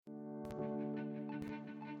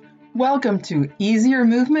Welcome to Easier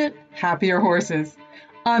Movement, Happier Horses.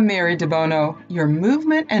 I'm Mary DeBono, your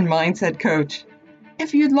movement and mindset coach.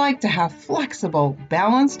 If you'd like to have flexible,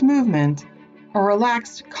 balanced movement, a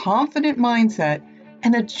relaxed, confident mindset,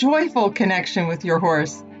 and a joyful connection with your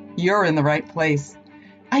horse, you're in the right place.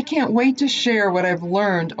 I can't wait to share what I've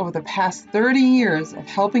learned over the past 30 years of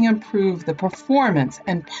helping improve the performance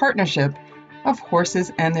and partnership of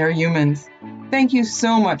horses and their humans. Thank you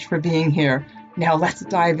so much for being here. Now let's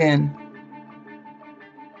dive in.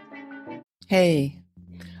 Hey,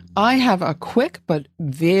 I have a quick but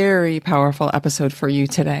very powerful episode for you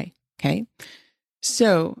today. Okay.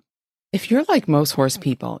 So if you're like most horse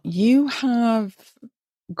people, you have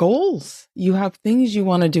goals, you have things you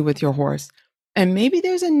want to do with your horse. And maybe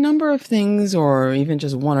there's a number of things, or even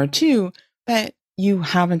just one or two, that you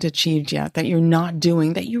haven't achieved yet, that you're not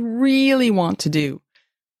doing, that you really want to do.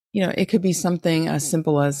 You know, it could be something as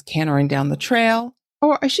simple as cantering down the trail,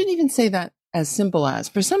 or I shouldn't even say that as simple as.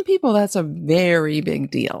 For some people, that's a very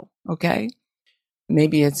big deal. Okay.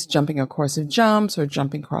 Maybe it's jumping a course of jumps or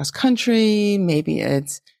jumping cross country. Maybe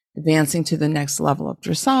it's advancing to the next level of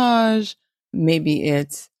dressage. Maybe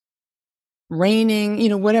it's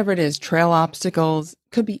reining, whatever it is, trail obstacles,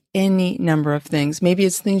 could be any number of things. Maybe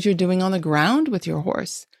it's things you're doing on the ground with your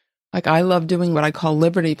horse. Like I love doing what I call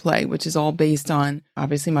liberty play, which is all based on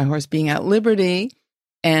obviously my horse being at liberty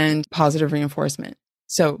and positive reinforcement.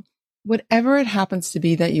 So whatever it happens to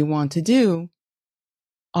be that you want to do,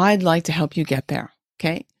 I'd like to help you get there.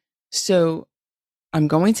 Okay. So I'm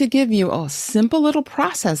going to give you a simple little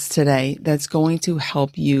process today that's going to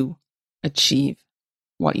help you achieve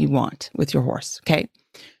what you want with your horse. Okay.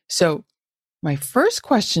 So my first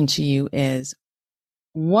question to you is,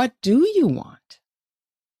 what do you want?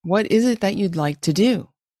 What is it that you'd like to do?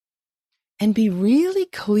 And be really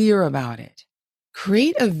clear about it.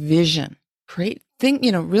 Create a vision,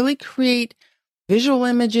 really create visual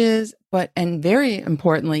images, and very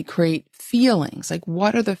importantly, create feelings. Like,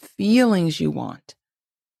 what are the feelings you want?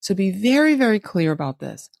 So be very, very clear about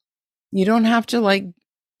this. You don't have to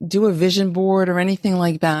do a vision board or anything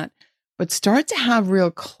like that, but start to have real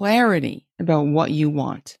clarity about what you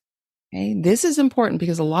want. Okay. This is important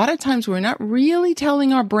because a lot of times we're not really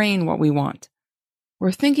telling our brain what we want.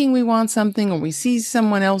 We're thinking we want something, or we see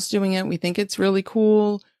someone else doing it. We think it's really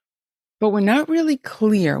cool, but we're not really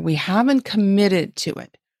clear. We haven't committed to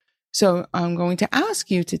it. So I'm going to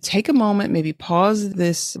ask you to take a moment, maybe pause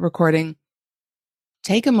this recording,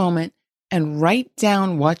 take a moment and write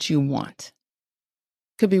down what you want.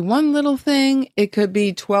 Could be one little thing. It could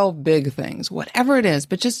be 12 big things, whatever it is,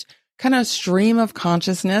 but just kind of stream of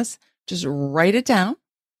consciousness. Just write it down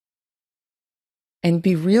and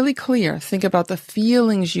be really clear. Think about the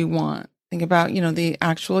feelings you want. Think about, the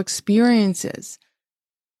actual experiences,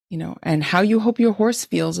 and how you hope your horse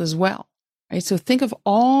feels as well. Right. So think of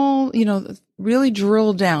all, really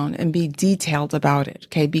drill down and be detailed about it.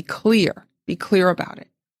 Okay. Be clear about it.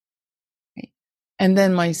 Okay? And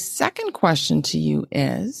then my second question to you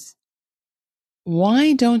is,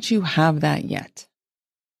 why don't you have that yet?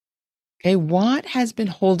 Okay. What has been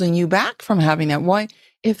holding you back from having that? Why,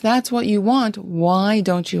 if that's what you want, why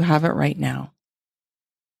don't you have it right now?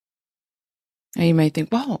 And you might think,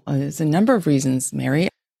 well, there's a number of reasons, Mary.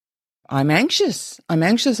 I'm anxious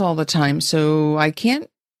all the time, so I can't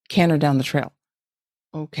canter down the trail.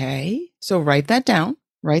 Okay. So write that down.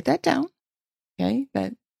 Okay.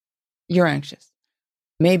 That you're anxious.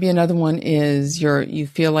 Maybe another one is you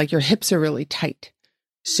feel like your hips are really tight.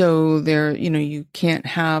 So you can't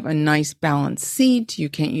have a nice balanced seat. You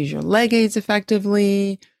can't use your leg aids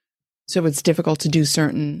effectively. So it's difficult to do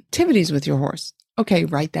certain activities with your horse. Okay.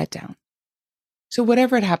 Write that down. So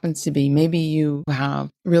whatever it happens to be, maybe you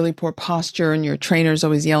have really poor posture and your trainer's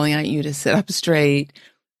always yelling at you to sit up straight.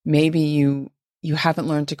 Maybe you haven't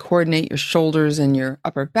learned to coordinate your shoulders and your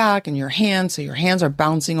upper back and your hands. So your hands are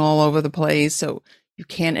bouncing all over the place. So you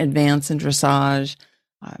can't advance in dressage.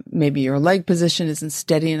 Maybe your leg position isn't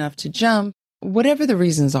steady enough to jump, whatever the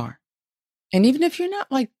reasons are. And even if you're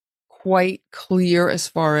not quite clear as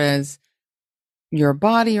far as your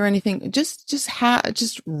body or anything,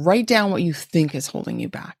 just write down what you think is holding you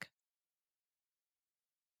back.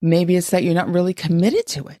 Maybe it's that you're not really committed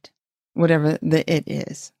to it, whatever it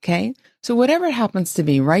is. Okay. So whatever it happens to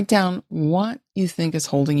be, write down what you think is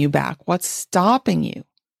holding you back. What's stopping you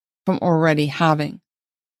from already having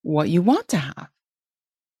what you want to have?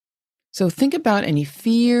 So think about any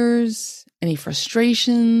fears, any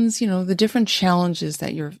frustrations, the different challenges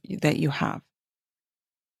that you have.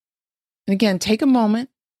 And again, take a moment,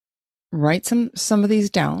 write some of these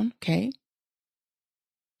down, okay?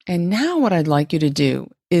 And now what I'd like you to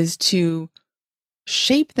do is to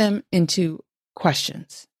shape them into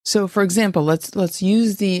questions. So for example, let's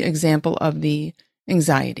use the example of the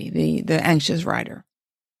anxiety, the anxious rider.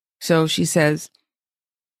 So she says,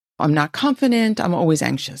 I'm not confident, I'm always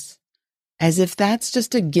anxious. As if that's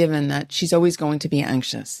just a given that she's always going to be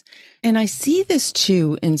anxious. And I see this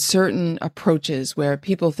too in certain approaches where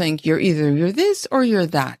people think you're this or you're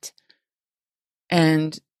that.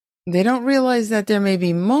 And they don't realize that there may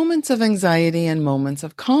be moments of anxiety and moments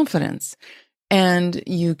of confidence. And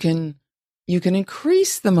you can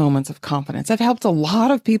increase the moments of confidence. I've helped a lot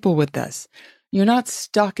of people with this. You're not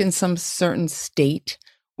stuck in some certain state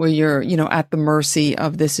where you're, at the mercy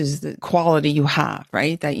of this is the quality you have,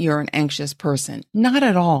 right? That you're an anxious person. Not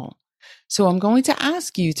at all. So I'm going to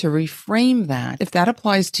ask you to reframe that, if that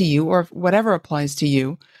applies to you or whatever applies to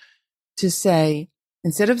you, to say,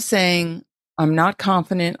 instead of saying, I'm not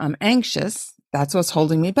confident, I'm anxious, that's what's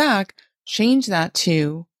holding me back, change that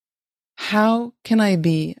to, how can I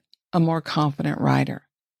be a more confident rider?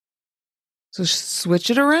 So switch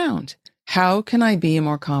it around. How can I be a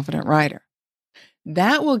more confident rider?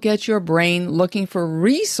 That will get your brain looking for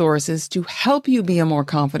resources to help you be a more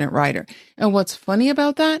confident rider. And what's funny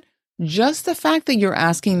about that? Just the fact that you're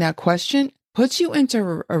asking that question puts you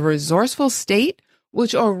into a resourceful state,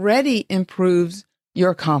 which already improves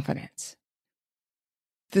your confidence.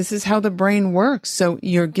 This is how the brain works. So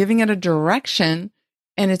you're giving it a direction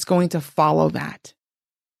and it's going to follow that.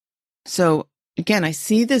 So again, I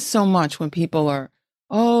see this so much when people are,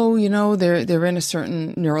 they're in a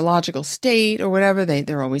certain neurological state or whatever.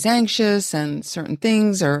 They're always anxious and certain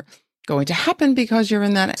things are going to happen because you're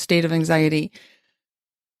in that state of anxiety.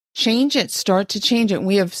 Change it, start to change it.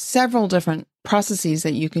 We have several different processes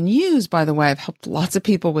that you can use. By the way, I've helped lots of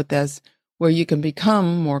people with this, where you can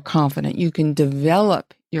become more confident. You can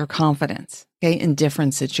develop your confidence, okay, in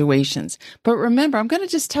different situations. But remember, I'm going to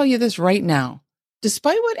just tell you this right now.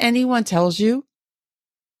 Despite what anyone tells you,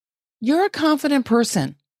 you're a confident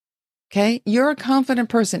person, okay? You're a confident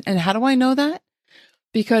person. And how do I know that?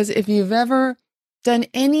 Because if you've ever done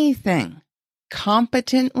anything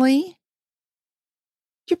competently,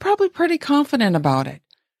 you're probably pretty confident about it.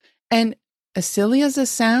 And as silly as this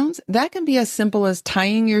sounds, that can be as simple as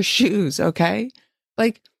tying your shoes, okay?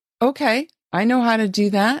 Like, okay, I know how to do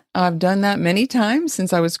that. I've done that many times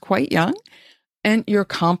since I was quite young. And you're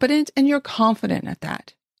competent and you're confident at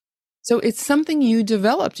that. So it's something you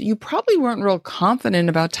developed. You probably weren't real confident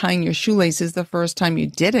about tying your shoelaces the first time you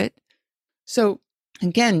did it. So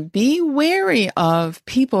again, be wary of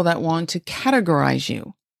people that want to categorize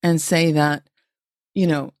you and say that,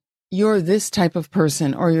 you're this type of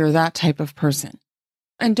person or you're that type of person.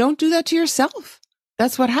 And don't do that to yourself.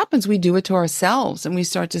 That's what happens. We do it to ourselves and we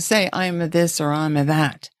start to say, I'm a this or I'm a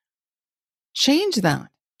that. Change that.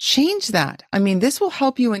 Change that. I mean, this will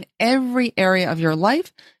help you in every area of your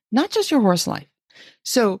life, not just your horse life.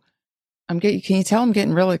 So can you tell I'm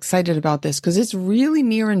getting real excited about this because it's really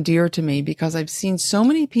near and dear to me because I've seen so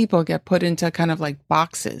many people get put into kind of like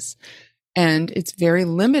boxes and it's very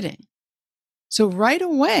limiting. So right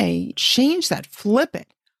away, change that, flip it,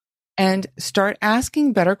 and start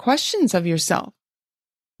asking better questions of yourself,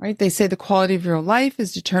 right? They say the quality of your life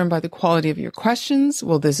is determined by the quality of your questions.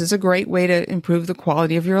 Well, this is a great way to improve the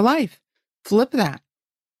quality of your life. Flip that.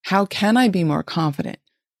 How can I be more confident?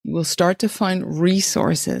 You will start to find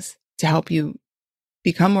resources to help you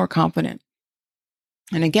become more confident.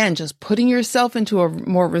 And again, just putting yourself into a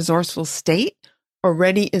more resourceful state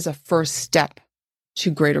already is a first step to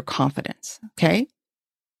greater confidence. Okay.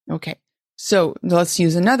 So let's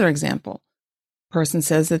use another example. Person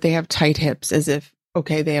says that they have tight hips as if,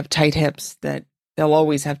 okay, they have tight hips, that they'll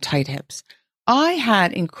always have tight hips. I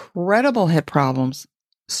had incredible hip problems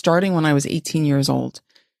starting when I was 18 years old.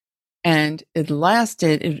 And it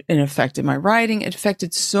affected my riding. It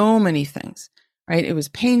affected so many things, right? It was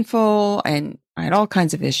painful and I had all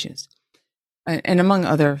kinds of issues. And among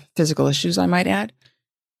other physical issues, I might add.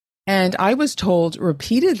 And I was told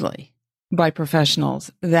repeatedly by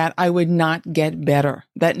professionals that I would not get better,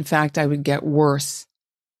 that in fact I would get worse.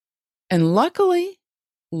 And luckily,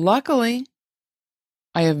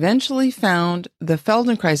 I eventually found the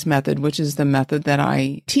Feldenkrais method, which is the method that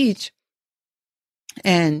I teach,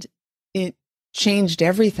 and it changed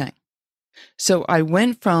everything. So I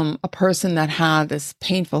went from a person that had this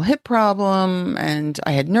painful hip problem and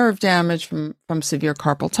I had nerve damage from severe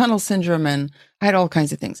carpal tunnel syndrome and I had all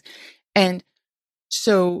kinds of things. And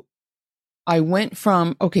so I went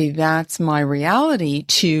from, okay, that's my reality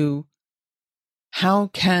to how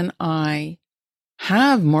can I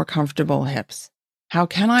have more comfortable hips? How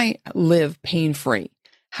can I live pain-free?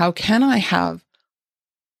 How can I have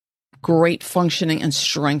great functioning and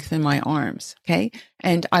strength in my arms. Okay.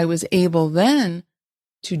 And I was able then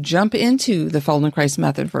to jump into the Feldenkrais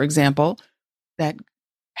method, for example, that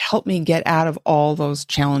helped me get out of all those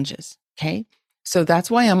challenges. Okay. So that's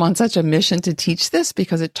why I'm on such a mission to teach this,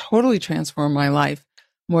 because it totally transformed my life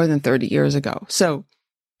more than 30 years ago. So,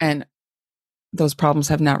 and those problems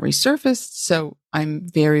have not resurfaced. So I'm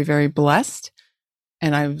very, very blessed.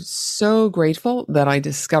 And I'm so grateful that I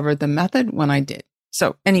discovered the method when I did.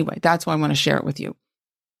 So anyway, that's why I want to share it with you.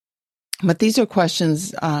 But these are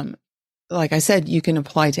questions, like I said, you can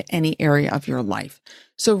apply to any area of your life.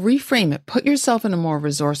 So reframe it. Put yourself in a more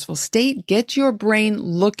resourceful state. Get your brain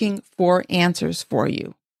looking for answers for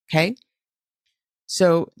you. Okay.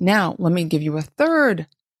 So now let me give you a third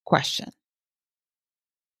question.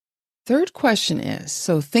 Third question is,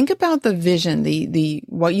 so think about the vision, the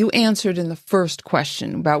what you answered in the first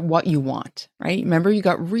question about what you want, right? Remember, you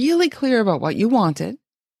got really clear about what you wanted,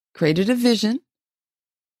 created a vision.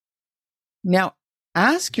 Now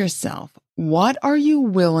ask yourself, what are you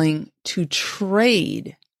willing to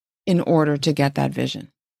trade in order to get that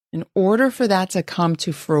vision? In order for that to come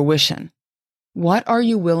to fruition, what are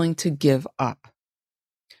you willing to give up?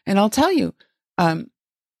 And I'll tell you,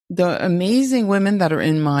 the amazing women that are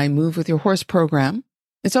in my Move With Your Horse program,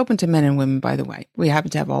 it's open to men and women, by the way. We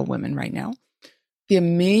happen to have all women right now. The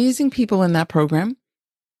amazing people in that program,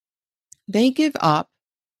 they give up,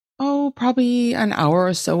 probably an hour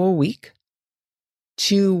or so a week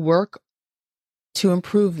to work to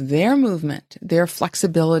improve their movement, their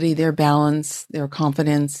flexibility, their balance, their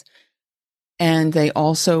confidence. And they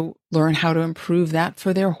also learn how to improve that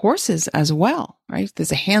for their horses as well, right?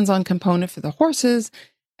 There's a hands-on component for the horses,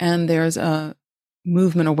 and there's a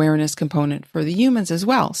movement awareness component for the humans as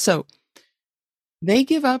well. So they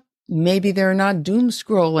give up. Maybe they're not doom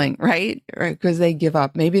scrolling, right? Because they give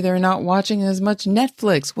up. Maybe they're not watching as much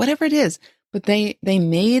Netflix, whatever it is. But they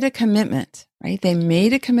made a commitment, right? They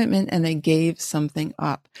made a commitment and they gave something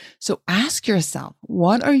up. So ask yourself,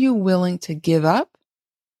 what are you willing to give up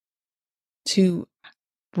to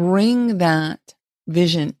bring that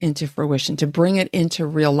vision into fruition, to bring it into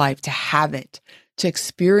real life, to have it, to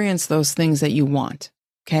experience those things that you want?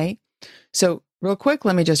 Okay. So real quick,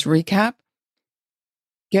 let me just recap.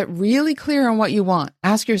 Get really clear on what you want.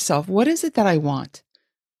 Ask yourself, what is it that I want?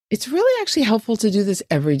 It's really actually helpful to do this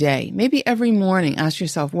every day. Maybe every morning, ask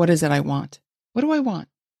yourself, what is it I want? What do I want?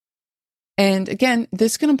 And again,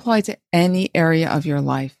 this can apply to any area of your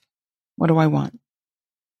life. What do I want?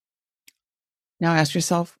 Now ask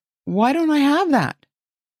yourself, why don't I have that?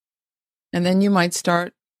 And then you might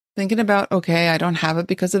start thinking about, okay, I don't have it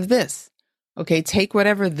because of this. Okay, take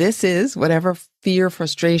whatever this is, whatever fear,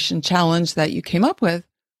 frustration, challenge that you came up with,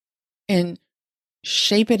 and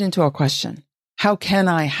shape it into a question. How can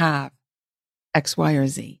I have X, Y, or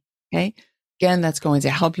Z? Okay. Again, that's going to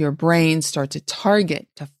help your brain start to target,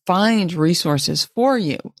 to find resources for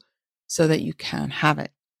you so that you can have it.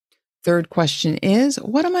 Third question is,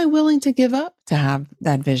 what am I willing to give up to have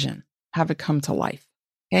that vision, have it come to life?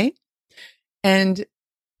 Okay. And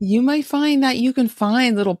you might find that you can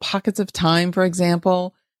find little pockets of time, for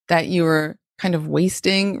example, that you're kind of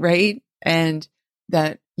wasting, right? And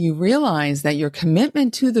that you realize that your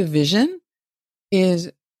commitment to the vision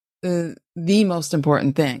is the most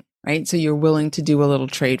important thing, right? So you're willing to do a little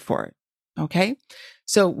trade for it. Okay.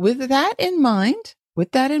 So with that in mind,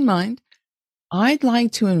 I'd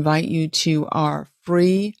like to invite you to our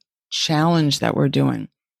free challenge that we're doing.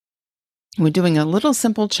 We're doing a little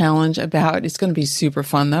simple challenge about, it's going to be super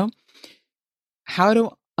fun though, how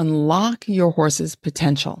to unlock your horse's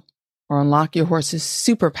potential or unlock your horse's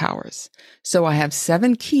superpowers. So I have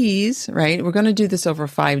 7 keys, right? We're going to do this over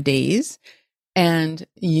 5 days. And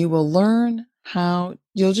you will learn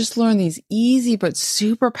you'll just learn these easy but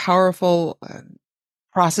super powerful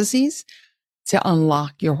processes to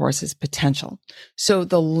unlock your horse's potential. So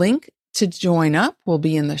the link to join up will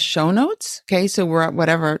be in the show notes. Okay. So we're at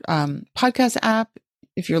whatever podcast app.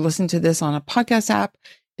 If you're listening to this on a podcast app,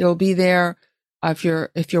 it'll be there. If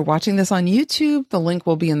you're watching this on YouTube, the link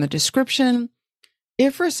will be in the description.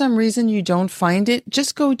 If for some reason you don't find it,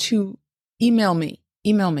 just go to email me,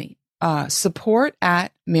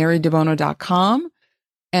 support@marydebono.com,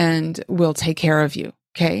 and we'll take care of you.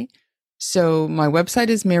 Okay. So my website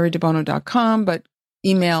is marydebono.com, but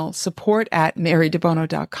email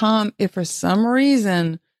support@marydebono.com if for some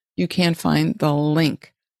reason you can't find the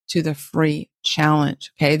link to the free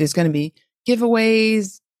challenge. Okay. There's going to be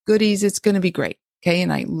giveaways, goodies. It's going to be great. Okay.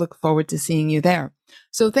 And I look forward to seeing you there.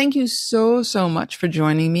 So thank you so, so much for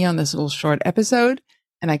joining me on this little short episode.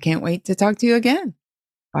 And I can't wait to talk to you again.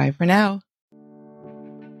 Bye for now.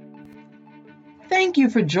 Thank you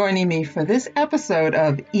for joining me for this episode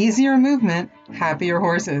of Easier Movement, Happier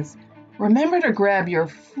Horses. Remember to grab your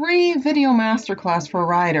free video masterclass for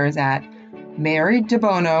riders at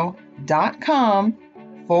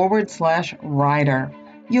marydebono.com/rider.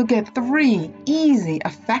 You'll get 3 easy,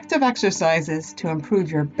 effective exercises to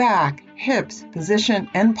improve your back, hips, position,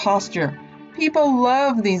 and posture. People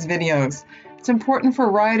love these videos. It's important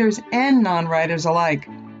for riders and non-riders alike.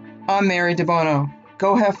 I'm Mary DeBono.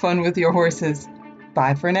 Go have fun with your horses.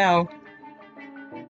 Bye for now.